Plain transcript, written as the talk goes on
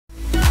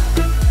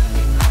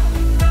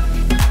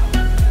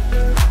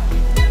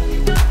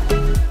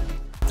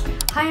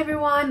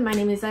everyone, my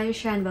name is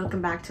Ayesha and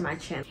welcome back to my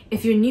channel.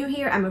 If you're new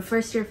here, I'm a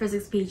first-year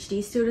physics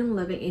PhD student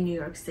living in New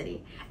York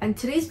City. And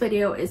today's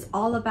video is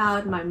all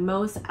about my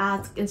most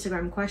asked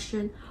Instagram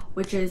question,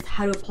 which is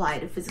how to apply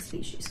to physics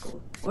PhD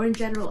school, or in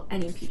general,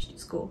 any PhD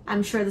school.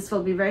 I'm sure this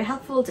will be very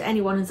helpful to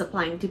anyone who's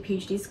applying to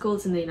PhD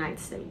schools in the United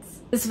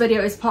States. This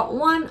video is part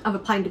 1 of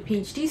applying to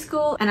PhD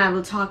school, and I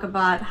will talk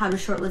about how to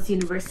shortlist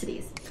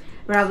universities,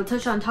 where I will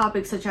touch on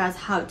topics such as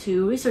how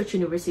to research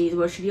universities,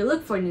 what should you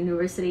look for in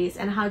universities,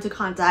 and how to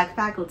contact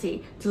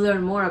faculty to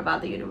learn more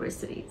about the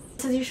universities.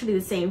 This is usually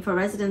the same for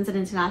residents and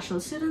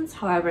international students.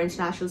 However,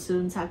 international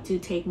students have to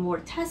take more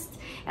tests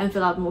and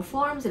fill out more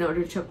forms in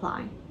order to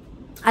apply.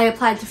 I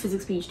applied to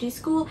physics PhD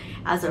school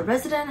as a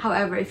resident.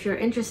 However, if you're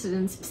interested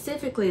in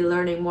specifically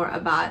learning more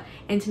about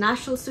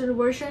international student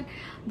version,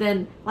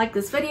 then like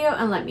this video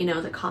and let me know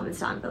in the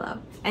comments down below.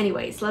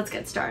 Anyways, let's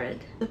get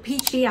started. The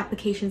PhD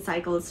application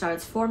cycle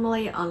starts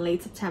formally on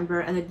late September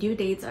and the due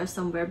dates are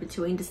somewhere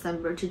between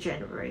December to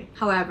January.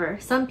 However,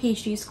 some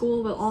PhD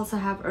school will also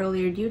have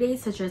earlier due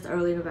dates such as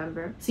early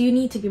November, so you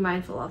need to be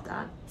mindful of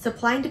that. So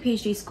applying to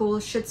PhD school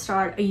should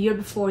start a year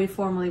before you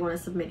formally want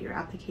to submit your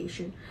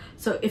application.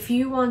 So if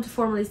you want to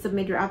formally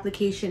submit your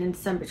application in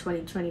December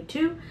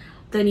 2022,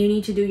 then you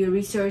need to do your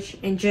research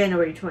in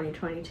January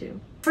 2022.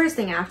 First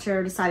thing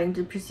after deciding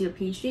to pursue a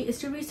PhD is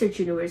to research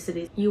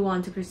universities you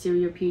want to pursue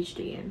your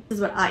PhD in. This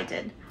is what I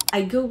did.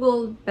 I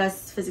googled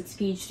best physics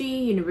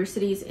PhD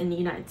universities in the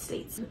United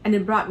States, and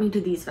it brought me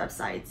to these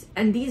websites.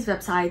 And these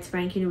websites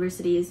rank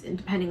universities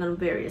depending on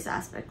various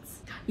aspects.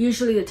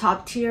 Usually the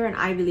top tier and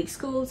Ivy League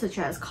schools such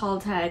as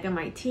Caltech,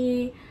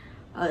 MIT,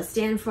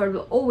 Stanford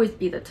will always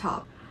be the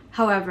top.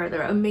 However,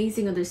 there are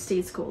amazing other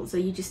state schools, so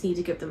you just need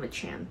to give them a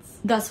chance.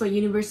 Thus, what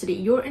university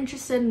you're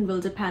interested in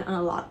will depend on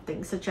a lot of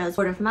things such as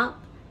word of mouth,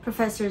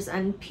 professors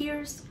and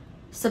peers,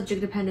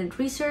 subject-dependent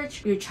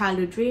research, your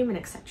childhood dream, and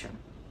etc.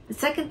 The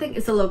second thing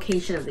is the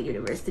location of the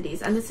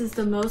universities, and this is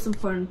the most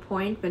important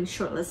point when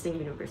shortlisting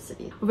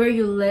universities. Where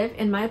you live,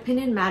 in my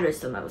opinion, matters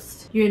the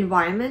most. Your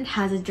environment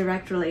has a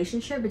direct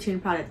relationship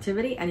between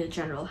productivity and your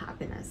general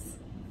happiness.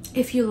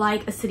 If you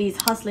like a city's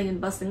hustling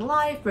and bustling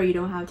life where you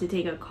don't have to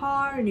take a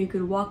car and you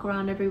can walk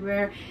around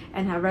everywhere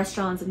and have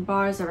restaurants and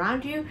bars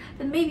around you,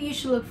 then maybe you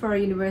should look for a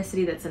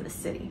university that's in the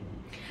city.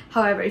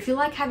 However, if you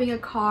like having a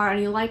car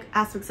and you like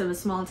aspects of a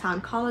small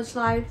town college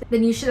life,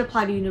 then you should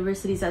apply to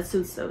universities that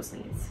suits those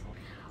needs.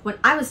 When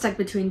I was stuck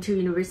between two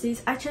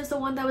universities, I chose the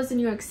one that was in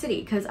New York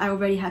City because I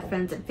already had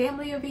friends and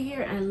family over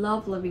here and I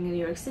love living in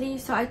New York City,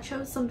 so I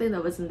chose something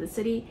that was in the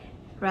city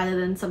rather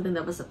than something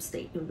that was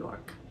upstate New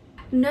York.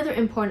 Another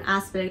important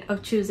aspect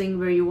of choosing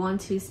where you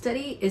want to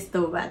study is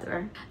the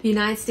weather. The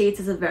United States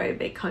is a very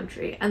big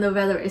country and the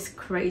weather is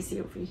crazy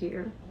over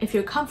here. If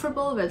you're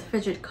comfortable with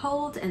frigid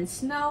cold and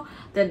snow,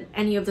 then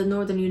any of the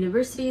northern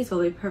universities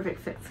will be a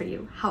perfect fit for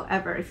you.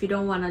 However, if you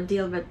don't want to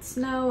deal with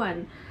snow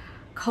and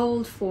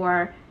cold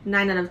for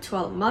 9 out of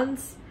 12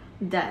 months,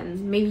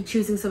 then maybe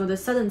choosing some of the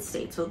southern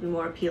states will be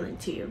more appealing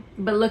to you.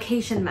 But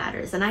location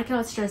matters, and I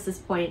cannot stress this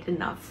point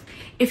enough.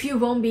 If you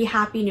won't be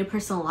happy in your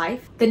personal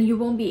life, then you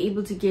won't be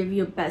able to give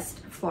your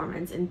best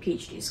performance in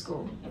PhD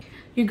school.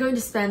 You're going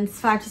to spend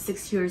 5 to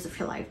 6 years of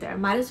your life there.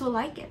 Might as well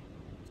like it.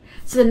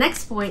 So the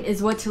next point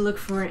is what to look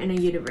for in a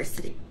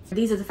university.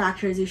 These are the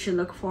factors you should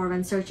look for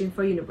when searching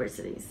for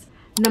universities.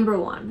 Number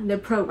 1, their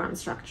program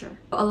structure.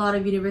 A lot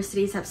of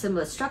universities have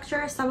similar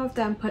structure. Some of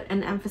them put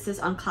an emphasis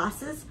on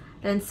classes,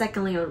 then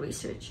secondly on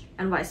research,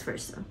 and vice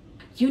versa.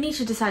 You need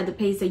to decide the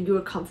pace that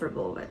you're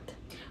comfortable with.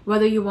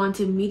 Whether you want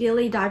to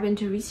immediately dive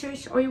into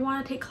research or you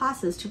want to take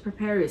classes to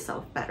prepare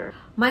yourself better.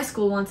 My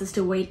school wants us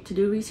to wait to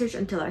do research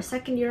until our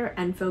second year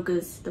and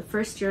focus the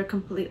first year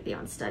completely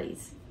on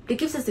studies. It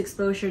gives us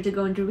exposure to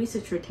go into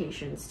research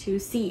rotations to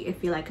see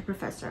if we like a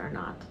professor or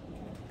not.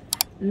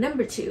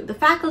 Number 2, the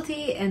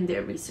faculty and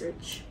their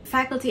research.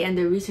 Faculty and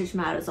their research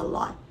matters a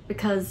lot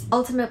because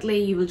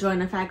ultimately you will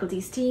join a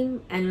faculty's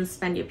team and you'll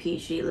spend your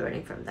PhD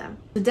learning from them.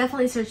 So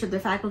definitely search up the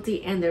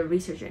faculty and their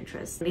research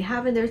interests they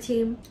have in their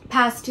team,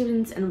 past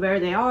students and where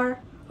they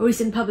are,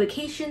 recent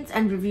publications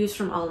and reviews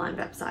from online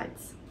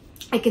websites.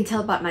 I can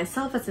tell about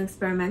myself as an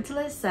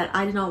experimentalist that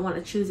I did not want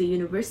to choose a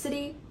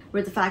university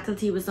where the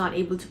faculty was not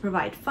able to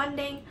provide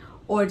funding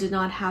or did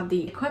not have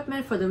the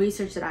equipment for the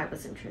research that I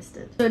was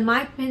interested. So in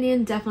my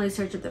opinion, definitely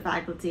search up the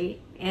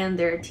faculty and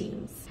their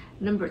teams.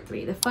 Number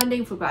 3, the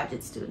funding for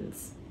graduate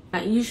students.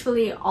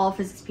 Usually all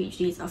physics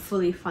PhDs are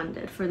fully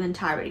funded for the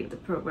entirety of the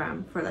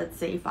program for, let's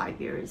say,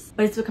 5 years.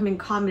 But it's becoming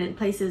common in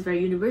places where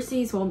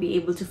universities won't be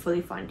able to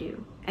fully fund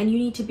you. And you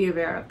need to be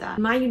aware of that.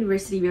 In my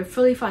university, we are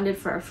fully funded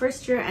for our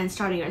first year, and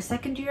starting our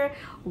second year,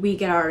 we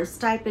get our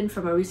stipend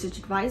from a research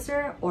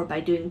advisor or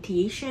by doing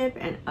TA-ship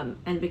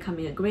and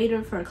becoming a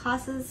grader for our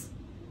classes.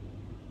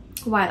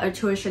 while our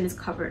tuition is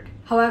covered.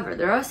 However,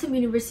 there are some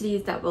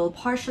universities that will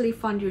partially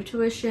fund your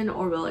tuition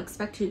or will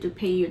expect you to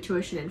pay your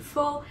tuition in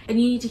full,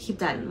 and you need to keep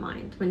that in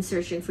mind when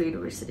searching for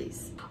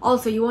universities.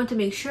 Also, you want to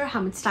make sure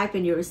how much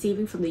stipend you're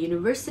receiving from the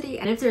university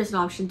and if there's an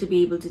option to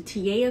be able to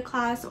TA a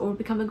class or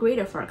become a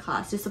grader for a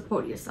class to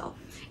support yourself.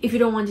 If you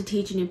don't want to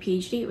teach in your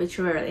PhD, which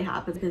rarely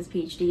happens because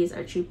PhDs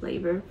are cheap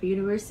labor for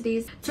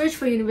universities, search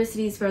for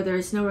universities where there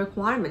is no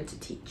requirement to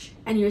teach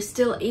and you're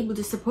still able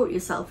to support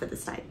yourself with a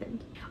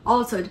stipend.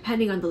 Also,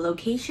 depending on the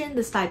location,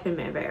 the stipend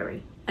may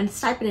vary. And the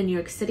stipend in New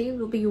York City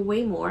will be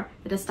way more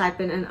than a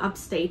stipend in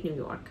upstate New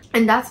York.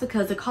 And that's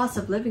because the cost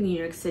of living in New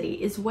York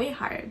City is way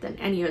higher than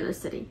any other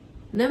city.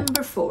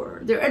 Number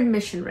 4, their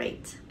admission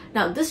rate.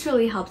 Now, this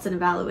really helps in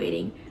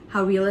evaluating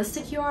how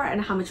realistic you are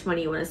and how much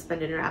money you want to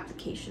spend in your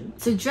application.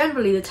 So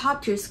generally, the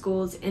top tier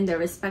schools in their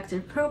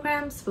respective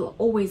programs will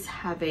always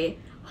have a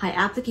high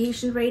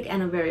application rate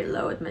and a very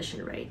low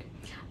admission rate.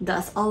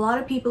 Thus, a lot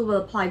of people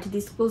will apply to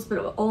these schools,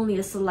 but only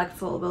a select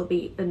few will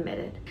be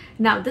admitted.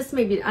 Now, this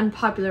may be an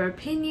unpopular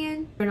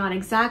opinion. You're not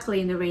exactly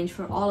in the range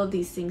for all of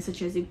these things,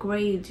 such as your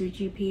grades, your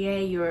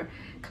GPA, your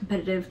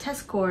competitive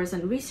test scores,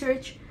 and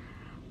research,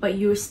 but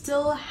you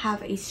still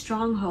have a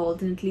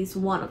stronghold in at least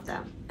one of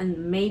them, and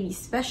maybe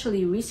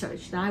especially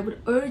research. Then I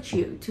would urge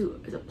you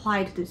to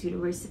apply to those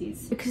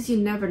universities because you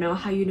never know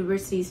how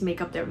universities make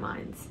up their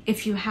minds.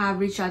 If you have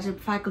reached out to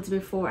faculty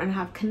before and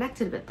have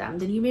connected with them,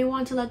 then you may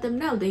want to let them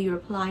know that you're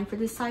applying for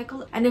this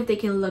cycle and if they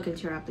can look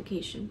into your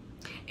application.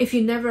 If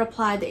you never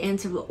apply, the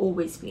answer will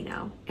always be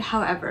no.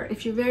 However,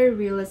 if you're very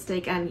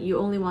realistic and you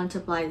only want to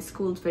apply to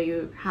schools where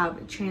you have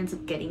a chance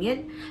of getting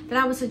in, then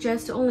I would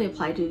suggest to only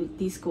apply to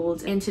these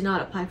schools and to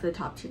not apply for the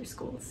top tier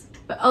schools.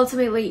 But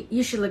ultimately,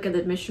 you should look at the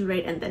admission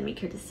rate and then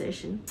make your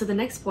decision. So the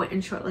next point in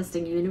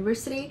shortlisting your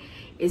university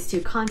is to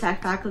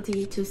contact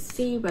faculty to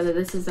see whether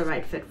this is the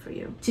right fit for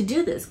you. To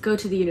do this, go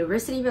to the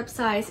university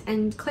websites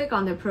and click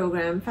on their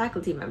program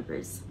faculty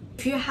members.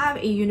 If you have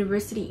a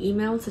university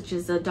email such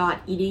as a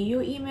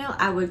 .edu email,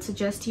 I would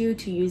suggest you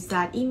to use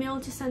that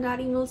email to send out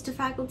emails to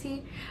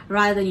faculty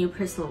rather than your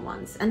personal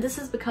ones. And this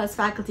is because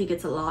faculty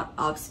gets a lot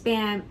of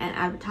spam and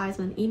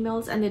advertisement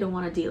emails and they don't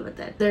want to deal with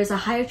it. There's a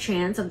higher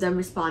chance of them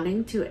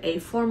responding to a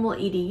formal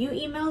EDU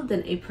email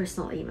than a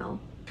personal email.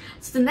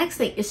 So the next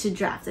thing is to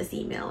draft this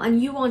email,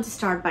 and you want to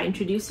start by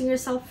introducing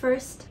yourself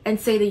first and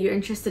say that you're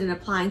interested in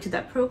applying to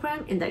that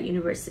program in that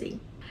university.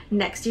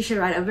 Next, you should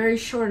write a very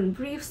short and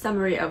brief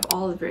summary of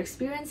all of your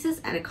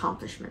experiences and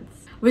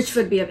accomplishments, which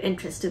would be of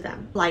interest to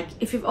them. Like,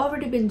 if you've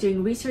already been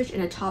doing research in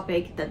a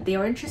topic that they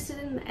are interested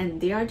in and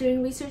they are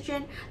doing research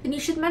in, then you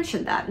should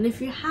mention that. And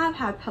if you have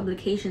had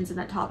publications in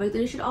that topic,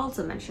 then you should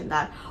also mention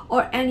that,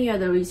 or any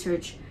other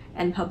research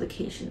and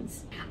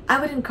publications. I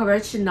would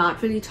encourage to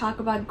not really talk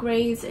about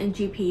grades and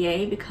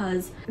GPA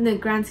because in the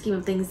grand scheme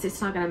of things, it's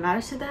not going to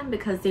matter to them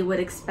because they would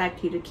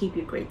expect you to keep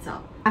your grades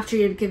up. After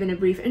you've given a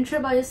brief intro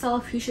about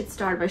yourself, you should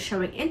start by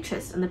showing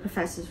interest in the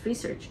professor's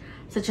research,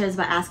 such as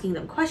by asking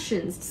them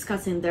questions,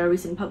 discussing their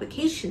recent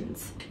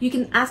publications. You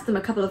can ask them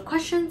a couple of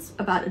questions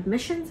about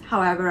admissions.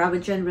 However, I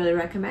would generally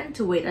recommend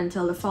to wait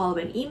until the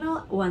following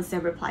email once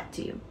they've replied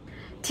to you.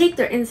 Take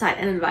their insight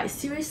and advice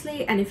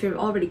seriously, and if you're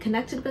already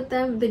connected with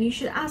them, then you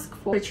should ask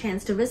for a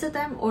chance to visit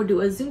them or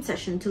do a Zoom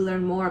session to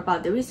learn more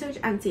about the research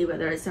and see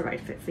whether it's the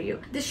right fit for you.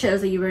 This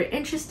shows that you're very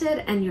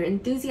interested and you're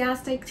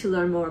enthusiastic to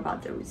learn more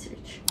about the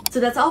research. So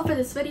that's all for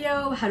this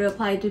video, how to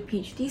apply to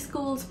PhD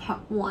schools,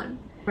 part 1.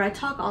 Where I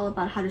talk all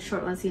about how to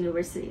shortlist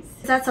universities.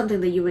 That's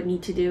something that you would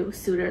need to do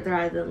sooner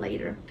rather than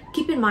later.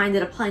 Keep in mind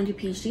that applying to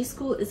PhD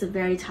school is a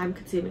very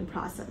time-consuming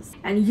process.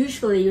 And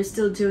usually you're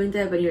still doing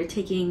that when you're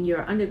taking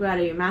your undergrad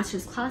or your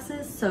master's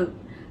classes, so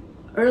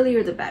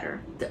earlier the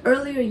better. The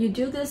earlier you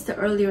do this, the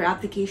earlier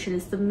application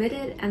is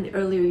submitted and the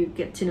earlier you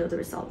get to know the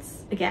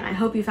results. Again, I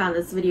hope you found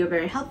this video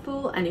very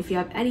helpful, and if you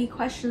have any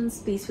questions,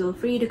 please feel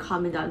free to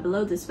comment down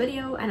below this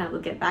video and I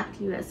will get back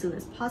to you as soon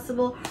as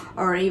possible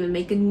or even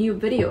make a new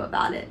video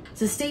about it.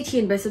 So stay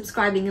tuned by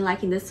subscribing and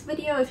liking this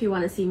video if you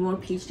want to see more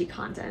PhD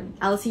content.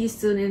 I'll see you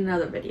soon in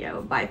another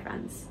video. Bye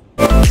friends.